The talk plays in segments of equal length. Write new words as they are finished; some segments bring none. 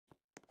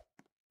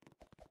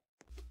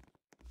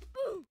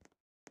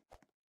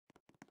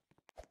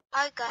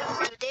Hi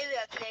guys, today we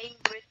are playing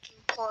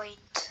Breaking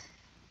Point.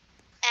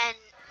 And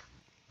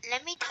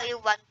let me tell you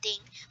one thing.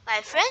 My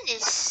friend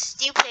is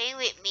still playing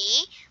with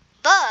me,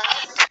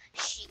 but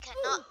she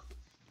cannot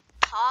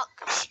talk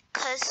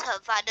because her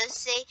father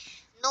say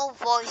no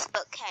voice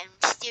but can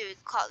still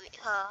record with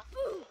her,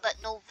 but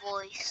no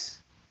voice.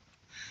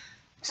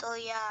 So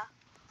yeah.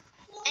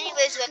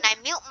 Anyways, when I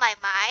mute my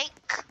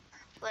mic,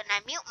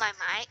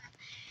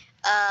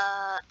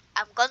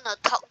 I'm gonna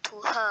talk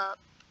to her.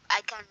 I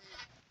can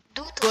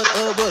do to her.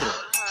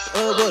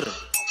 Oh my god.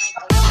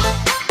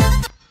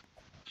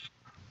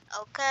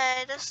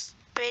 Okay, that's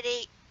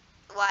pretty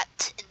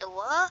what in the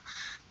world,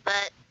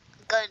 but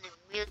I'm gonna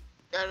mute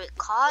the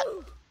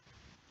record.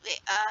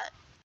 Wait,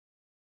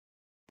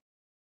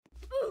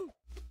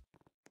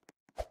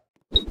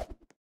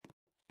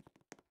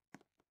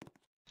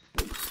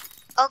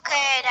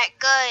 okay, that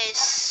girl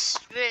is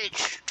really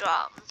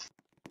strong.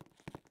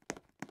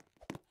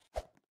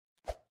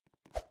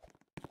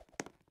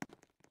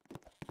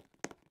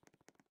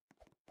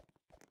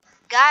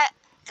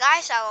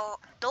 Guys,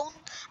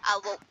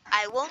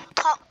 I won't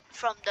talk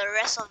from the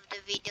rest of the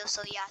video.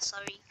 So yeah,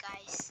 sorry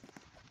guys.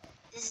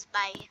 This is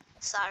my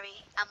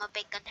sorry. I'm a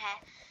bacon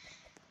head.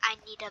 I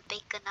need a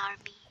bacon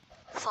army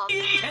for me.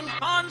 今天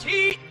看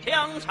起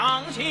墙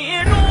上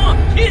写着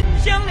秦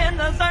香莲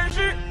的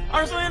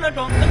32岁了，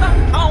壮个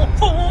当朝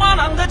驸马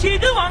郎的齐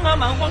君王啊，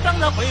满皇上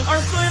的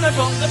22岁了，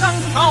壮个当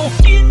朝。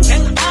今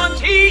天看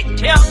起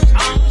墙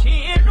上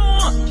写着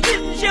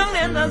秦香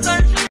莲的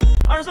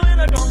32岁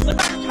了，壮个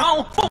当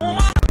朝驸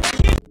马郎的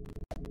齐。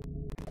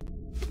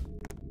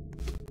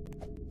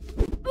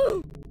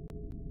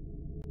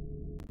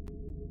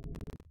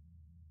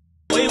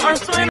22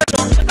岁了，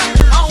壮个当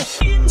朝。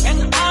今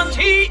天看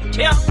起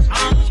墙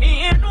上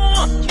写着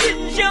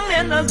秦香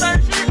莲的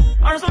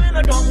32岁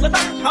了，壮个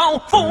当朝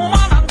驸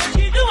马郎的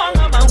齐君王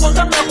啊，满皇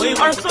上的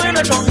22岁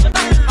了，壮个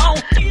当朝。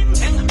今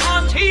天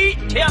看起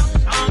墙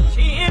上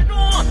写着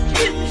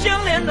秦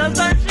香莲的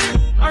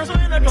32岁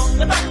了，壮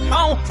个当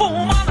朝驸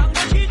马郎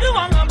的齐君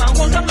王啊，满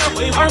皇上的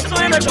22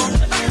岁了，壮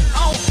个当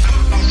朝。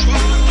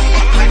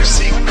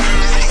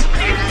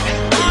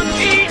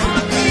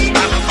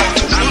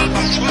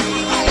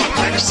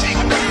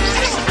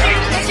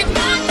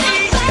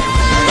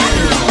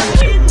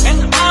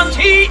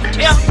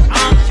墙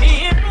上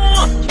写着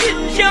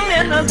秦香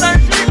莲的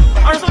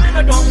32岁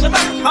了，壮个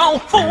当朝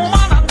驸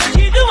马郎的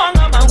齐君王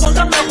啊，满皇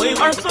上的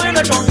22岁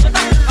了，壮个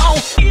当朝。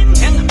今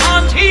天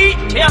看起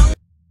墙上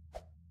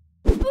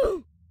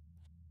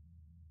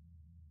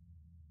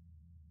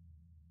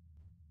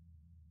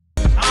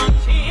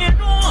写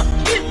着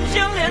秦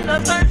香莲的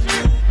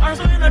32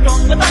岁了，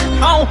壮个当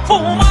朝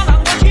驸马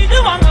郎的齐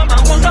君王啊，满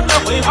皇上的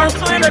22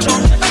岁了，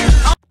壮个当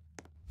朝。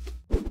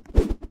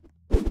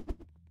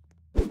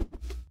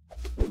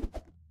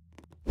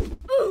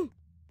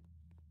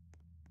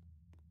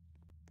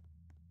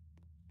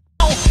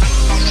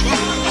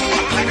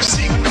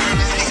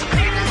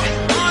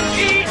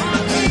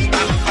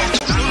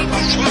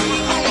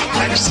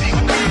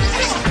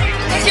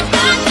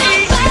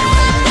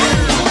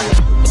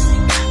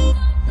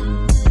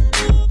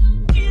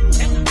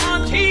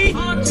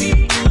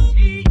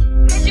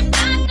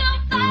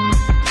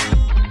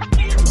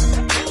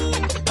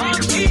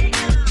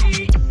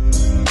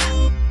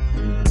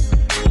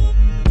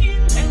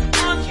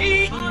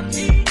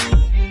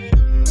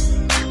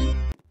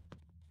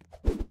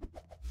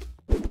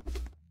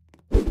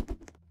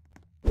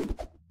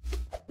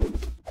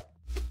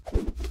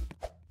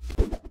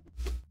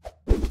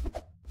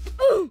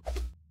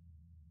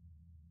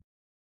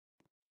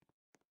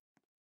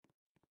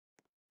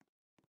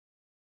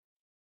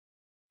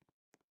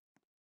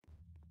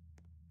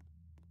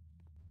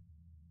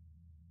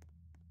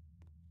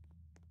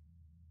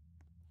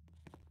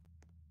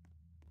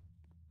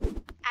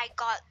I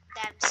got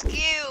them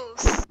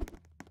skills.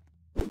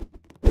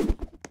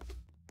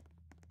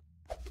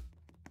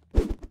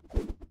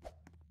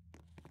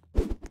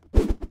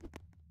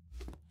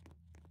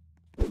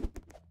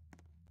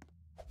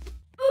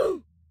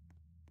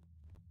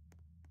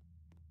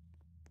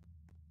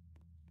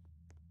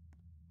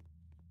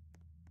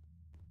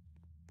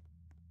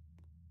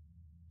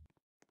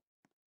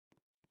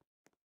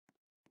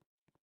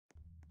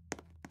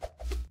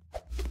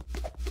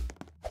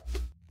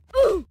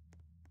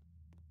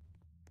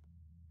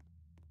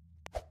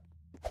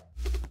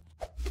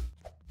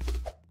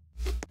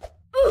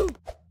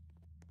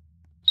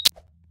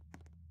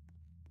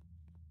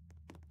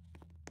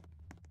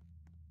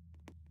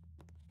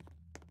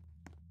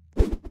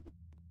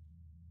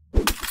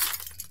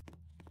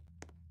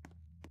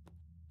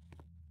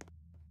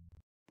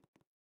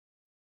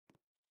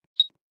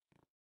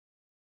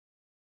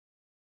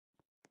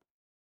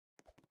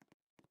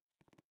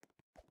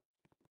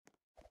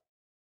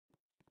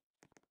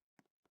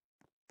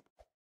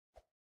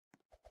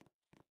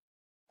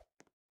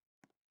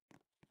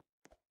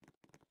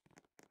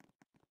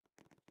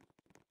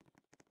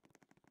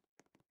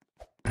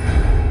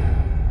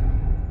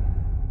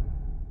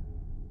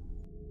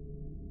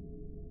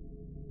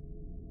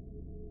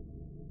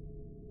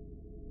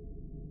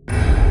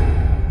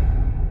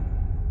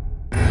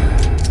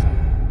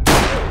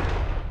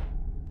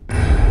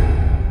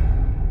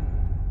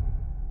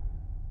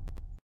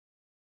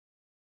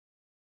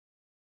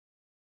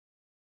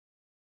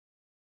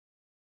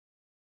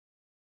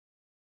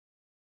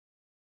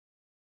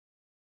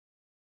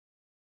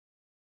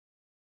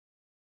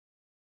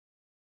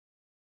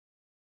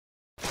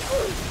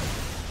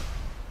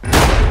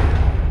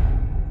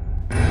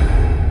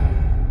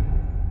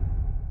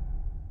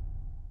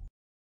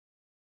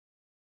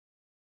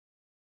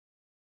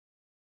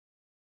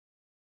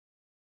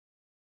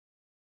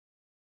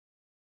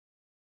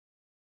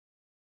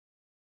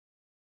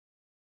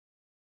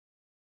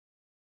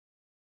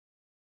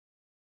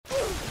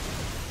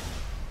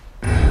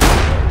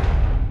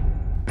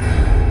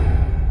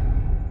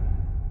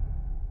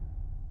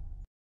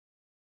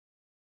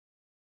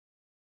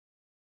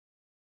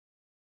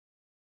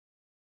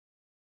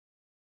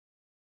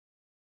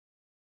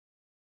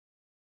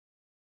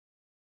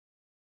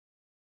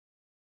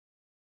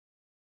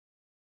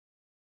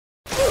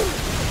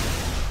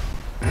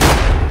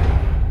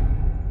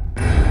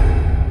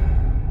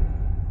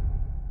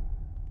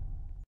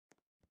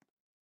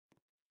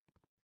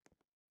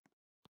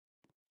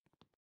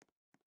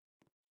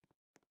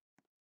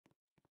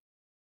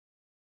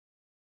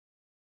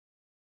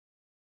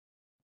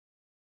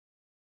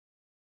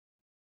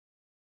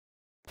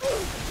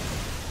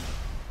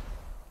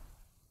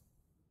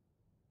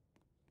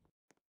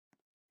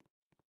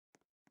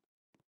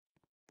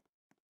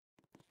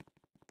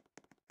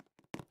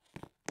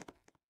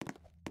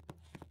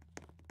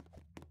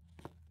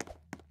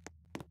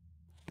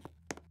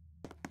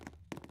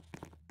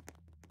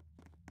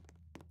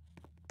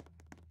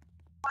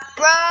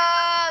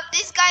 Bruh,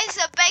 this guy's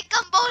a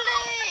bacon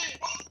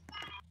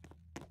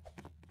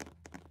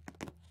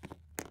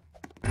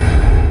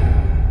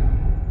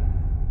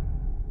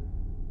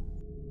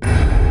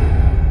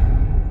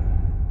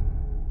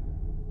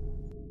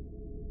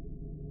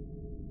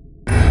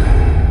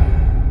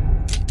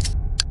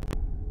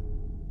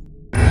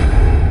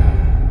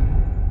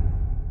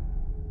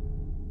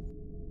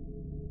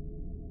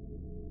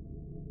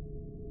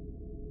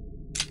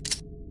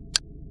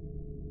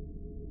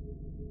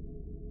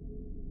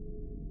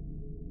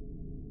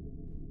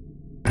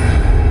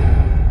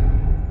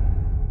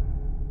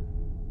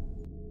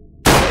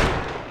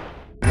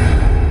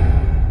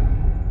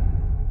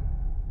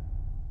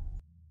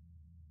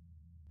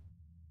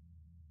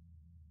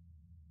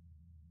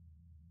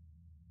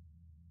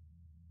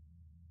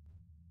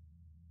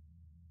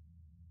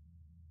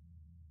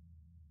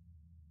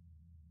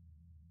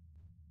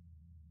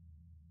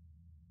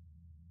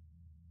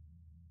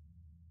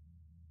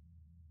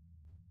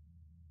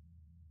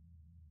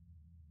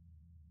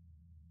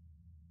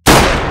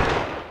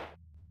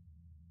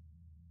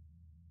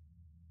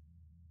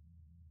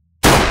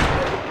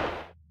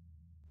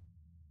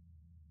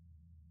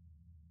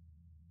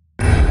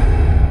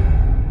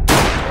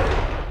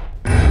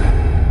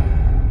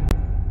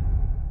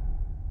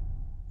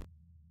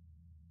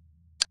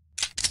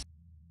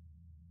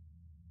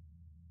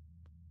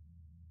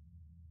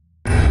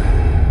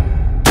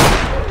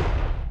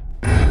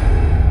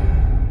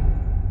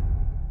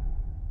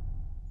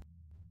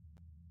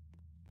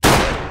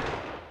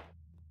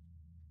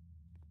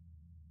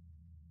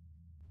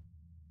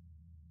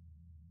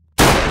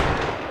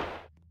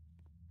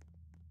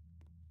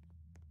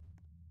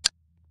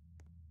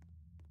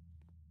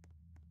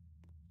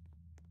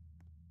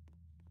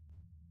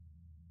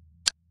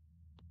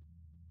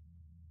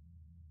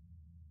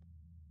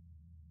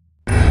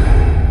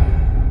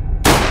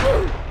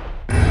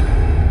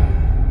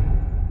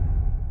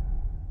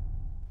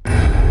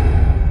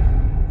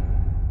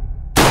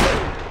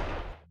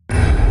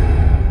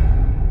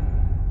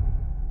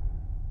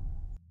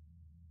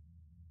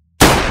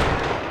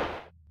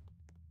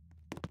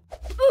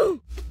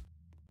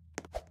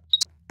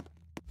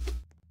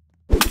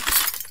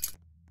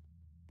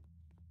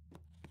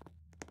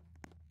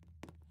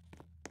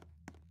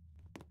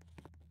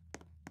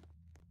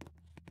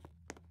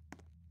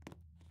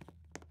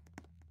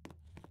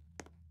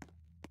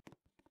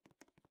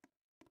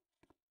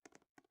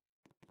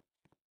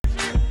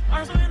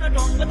岁了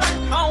装个蛋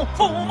炒，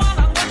驸马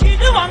郎的齐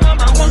君王啊，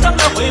满皇上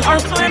的会20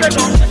岁了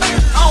装个蛋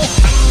炒。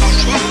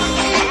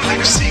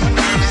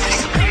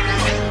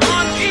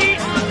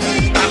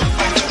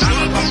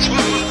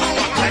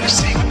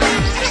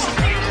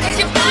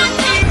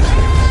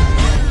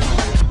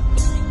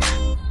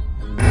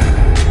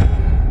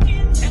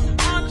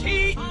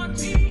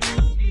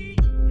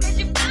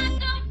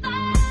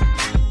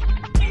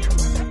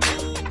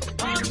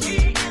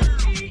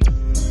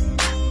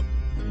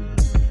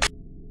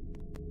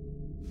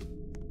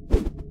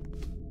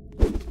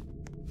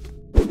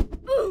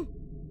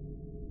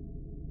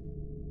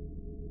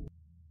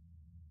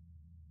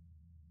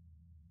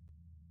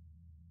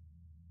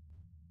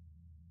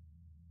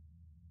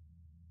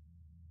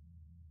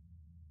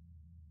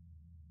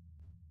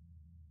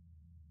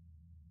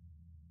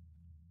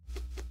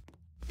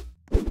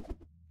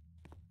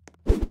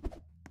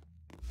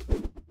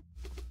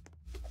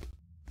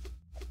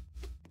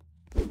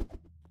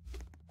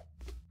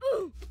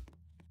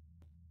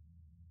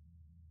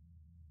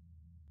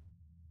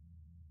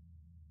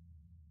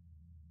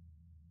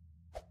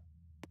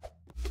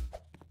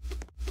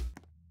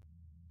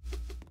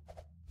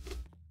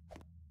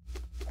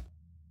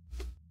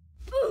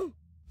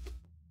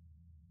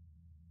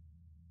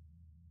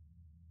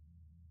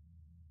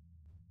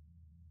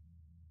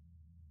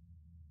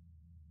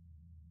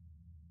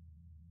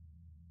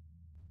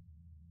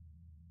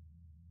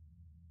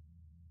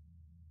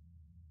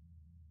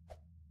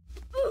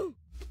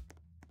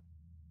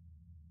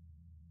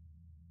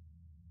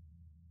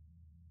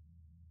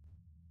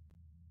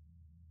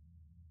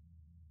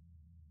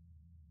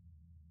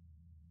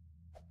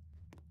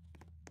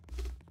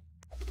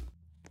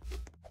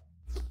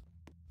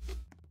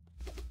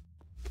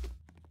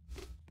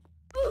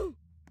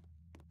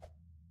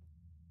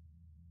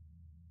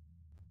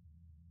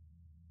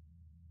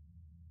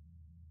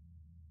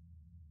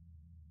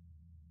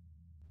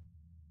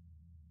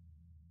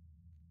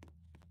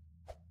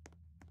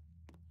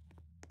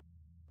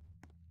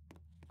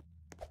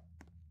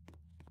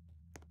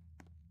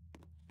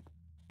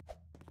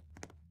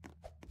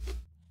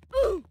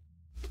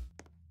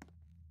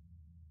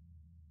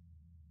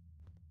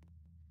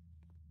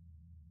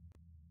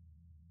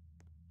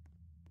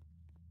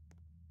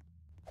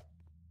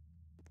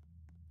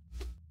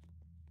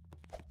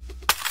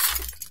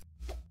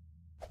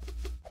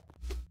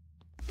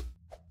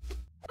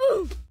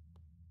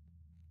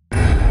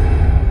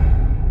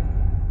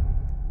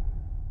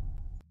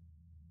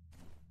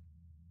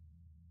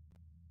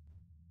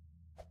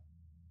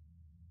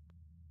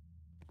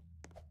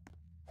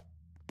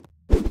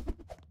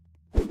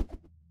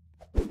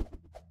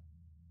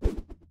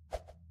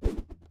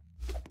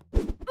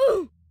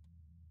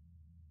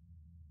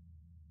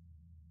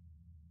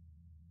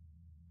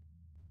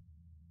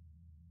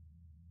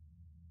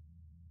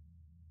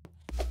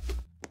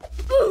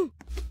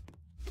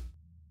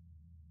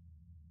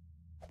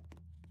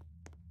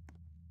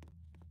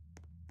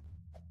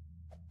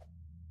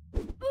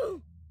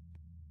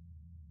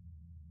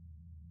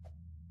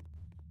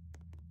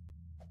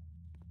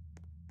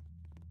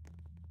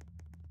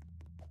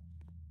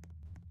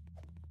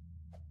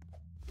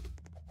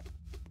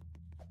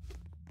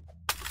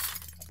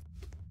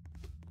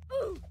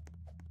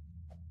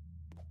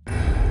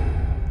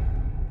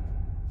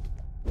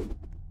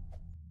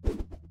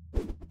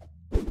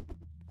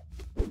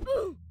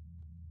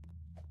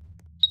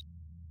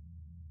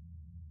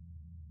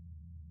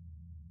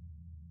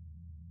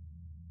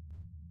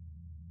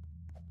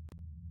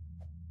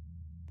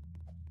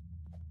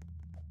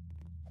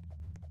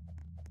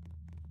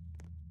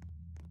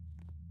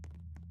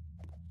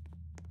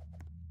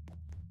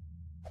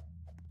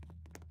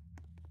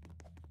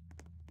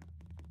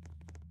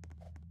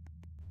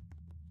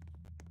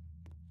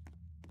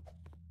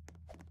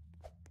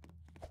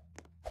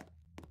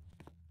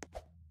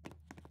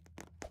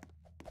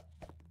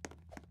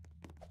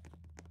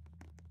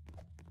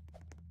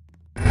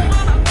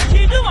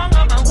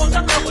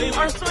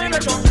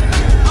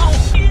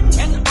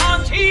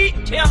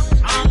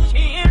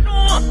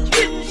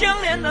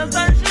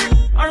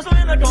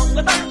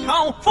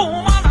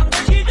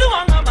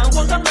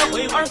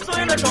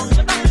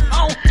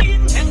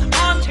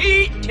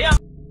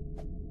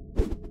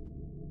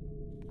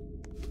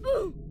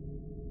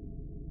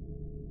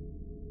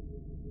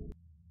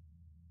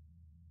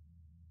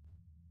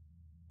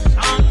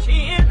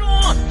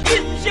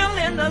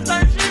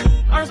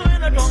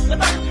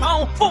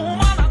朝，驸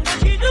马郎的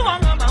旗帜王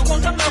啊，满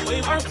皇上的徽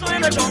牌随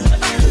了整个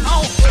当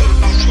朝。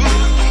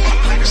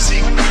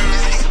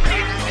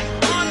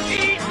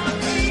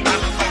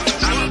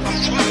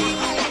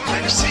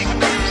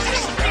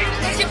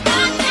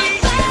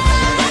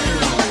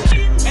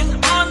今天的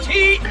八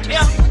旗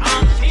枪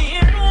长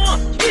铁若，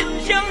秦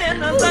香莲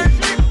的32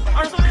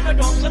岁了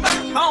整个当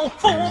朝，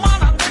驸马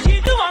郎的旗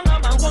帜王啊，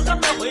满皇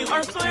上的徽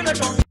牌随了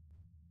整个。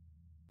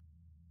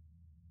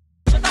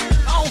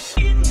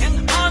今天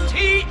的八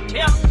旗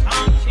枪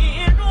长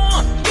铁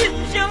若，秦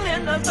香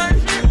莲的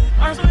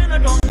32岁了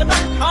整个当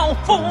朝，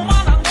驸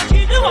马郎的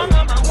旗帜王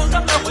啊，满皇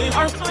上的徽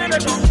牌随了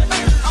整个当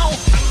朝。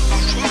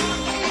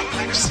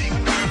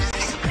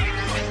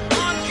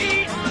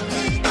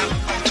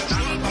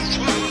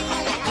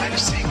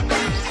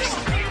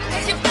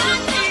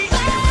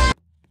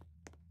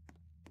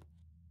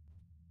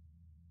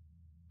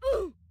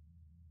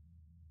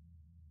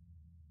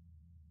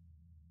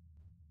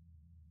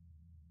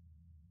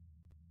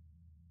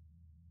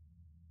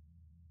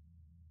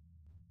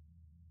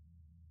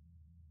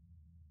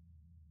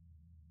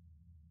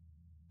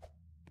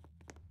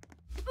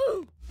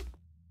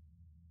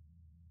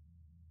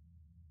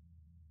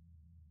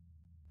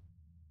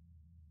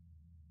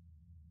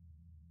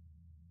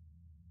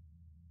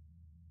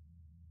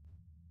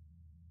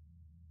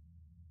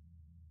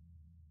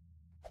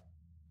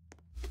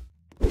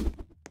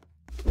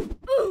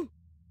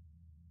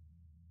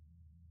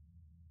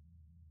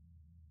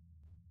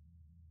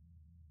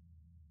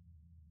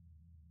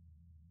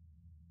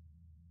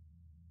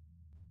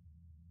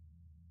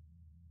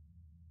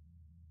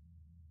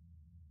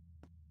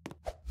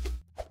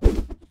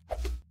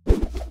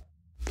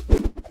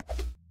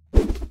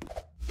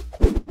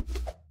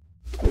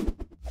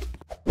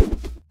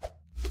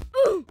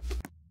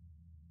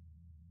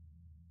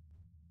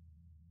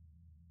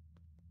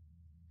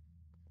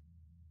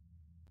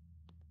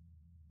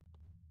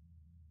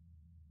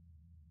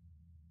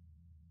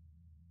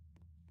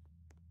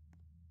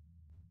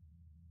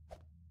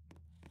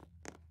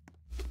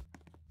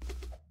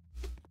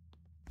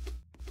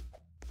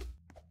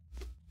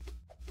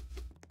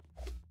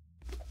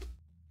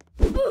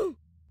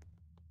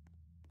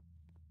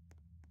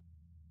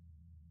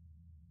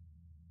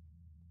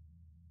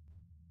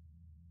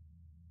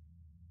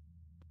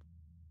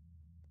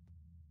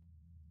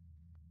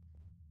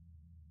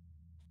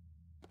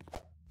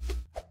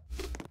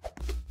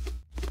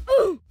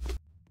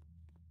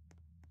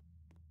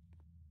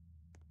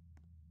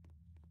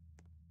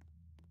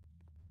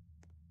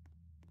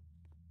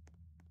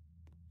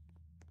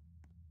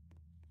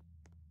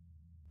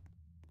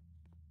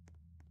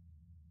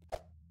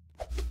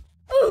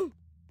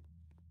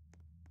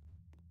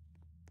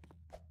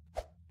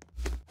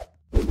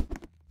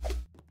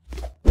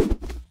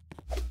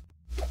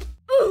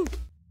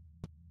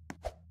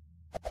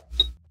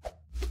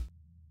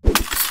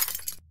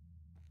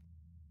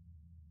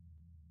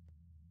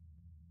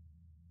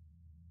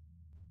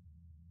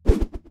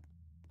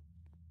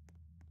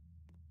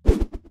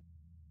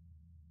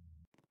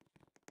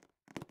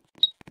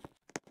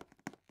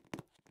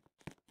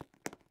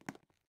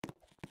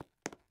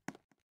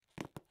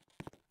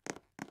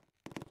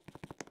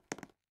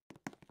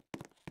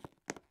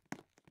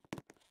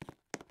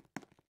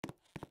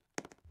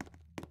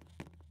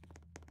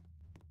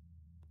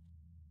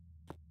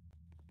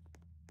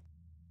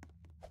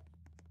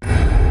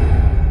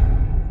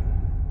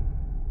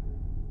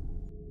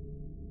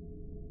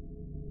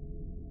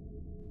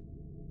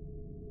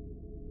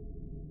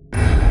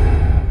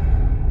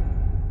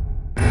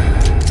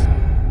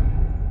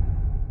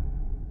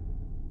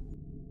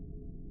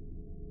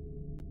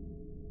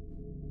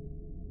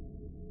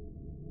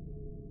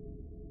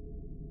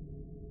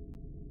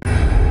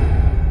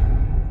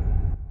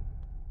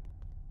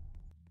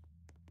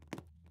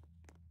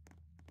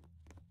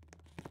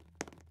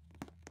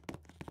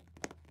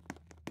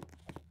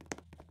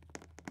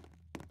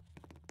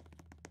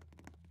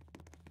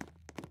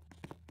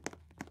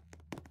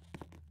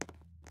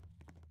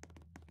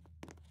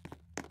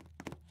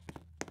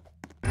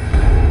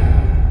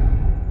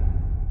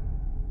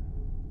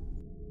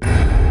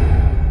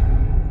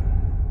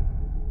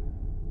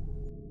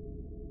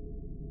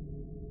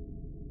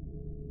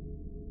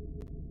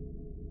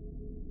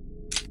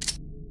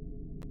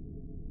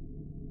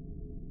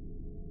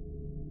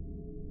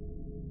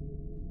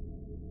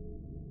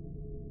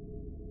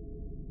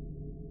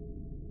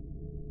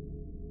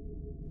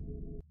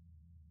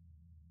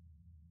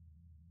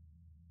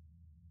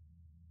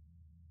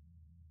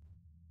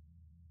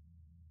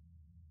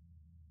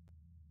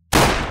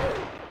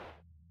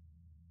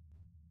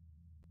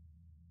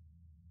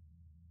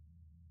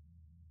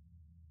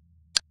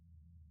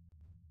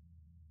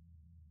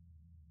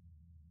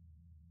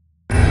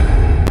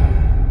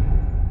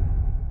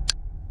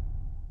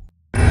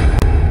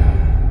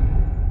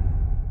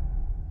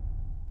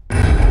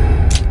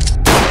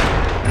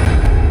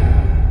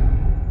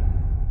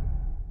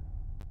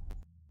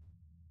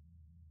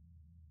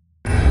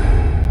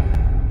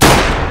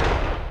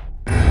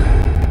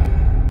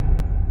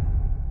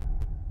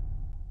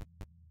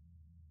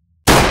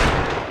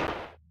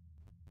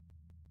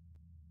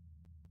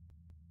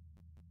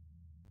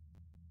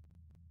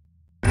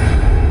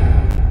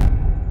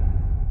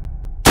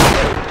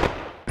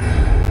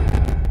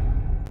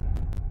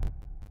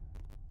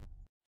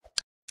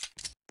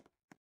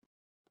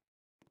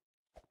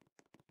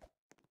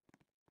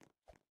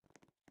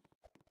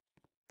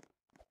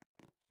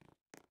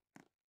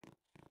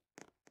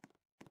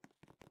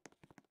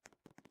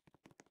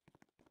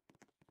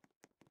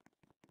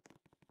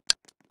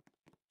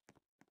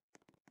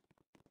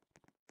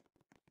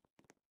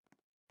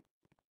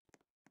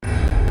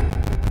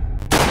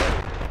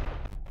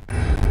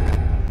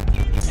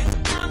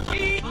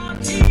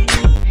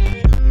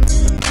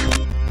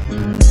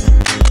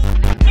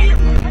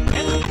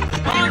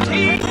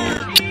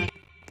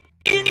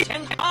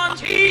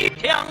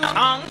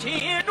唱起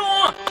着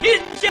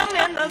金项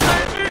链的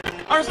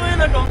32岁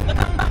了，装个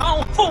当朝，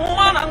驸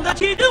马郎的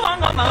旗帜王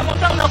啊，马皇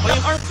上的徽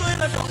，2岁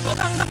了，装个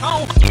当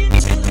朝，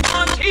金星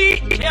八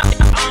旗枪。